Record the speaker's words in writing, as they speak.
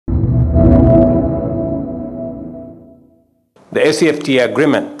The ACFTA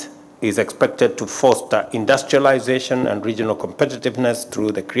agreement is expected to foster industrialization and regional competitiveness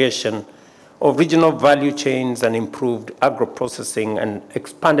through the creation of regional value chains and improved agro-processing and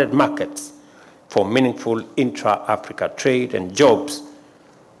expanded markets for meaningful intra-Africa trade and jobs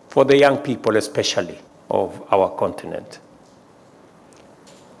for the young people, especially of our continent.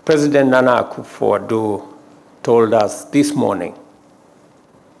 President Nana Akufo-Addo told us this morning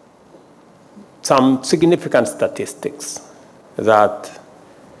some significant statistics that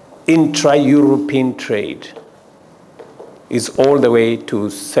intra-European trade is all the way to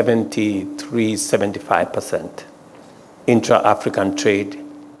 73–75%. Intra-African trade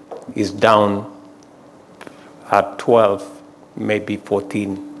is down at 12, maybe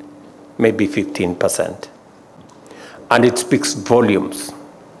 14, maybe 15%. And it speaks volumes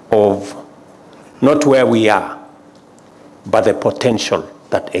of not where we are, but the potential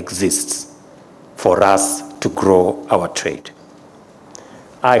that exists for us to grow our trade.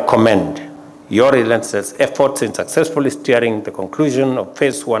 I commend your relentless efforts in successfully steering the conclusion of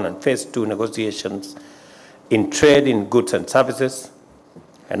Phase 1 and Phase 2 negotiations in trade in goods and services,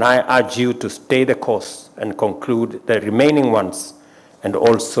 and I urge you to stay the course and conclude the remaining ones and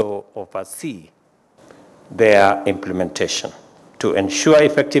also oversee their implementation. To ensure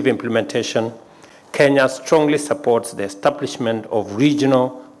effective implementation, Kenya strongly supports the establishment of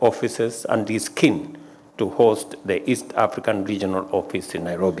regional offices and is keen to host the East African Regional Office in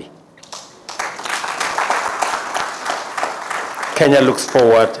Nairobi. Kenya looks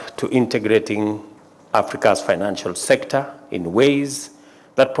forward to integrating Africa's financial sector in ways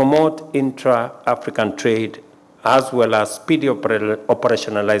that promote intra-African trade, as well as speedy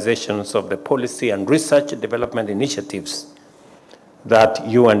operationalizations of the policy and research development initiatives that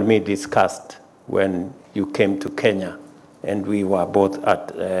you and me discussed when you came to Kenya, and we were both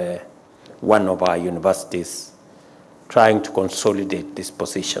at one of our universities trying to consolidate this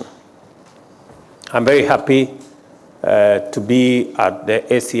position. I'm very happy to be at the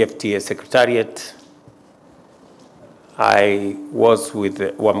ACFTA Secretariat. I was with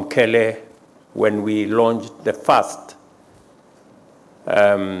Wamkele when we launched the first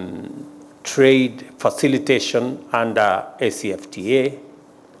trade facilitation under ACFTA,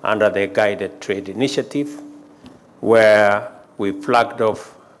 under the Guided Trade Initiative, where we flagged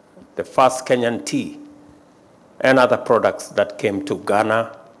off the first Kenyan tea and other products that came to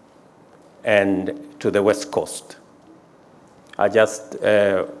Ghana and to the West Coast. I just,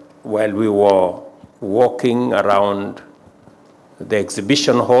 while we were walking around the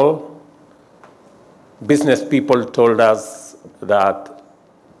exhibition hall, business people told us that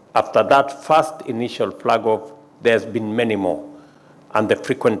after that first initial flag off, there's been many more, and the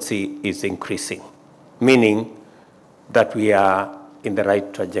frequency is increasing, meaning that we are in the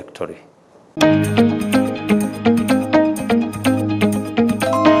right trajectory.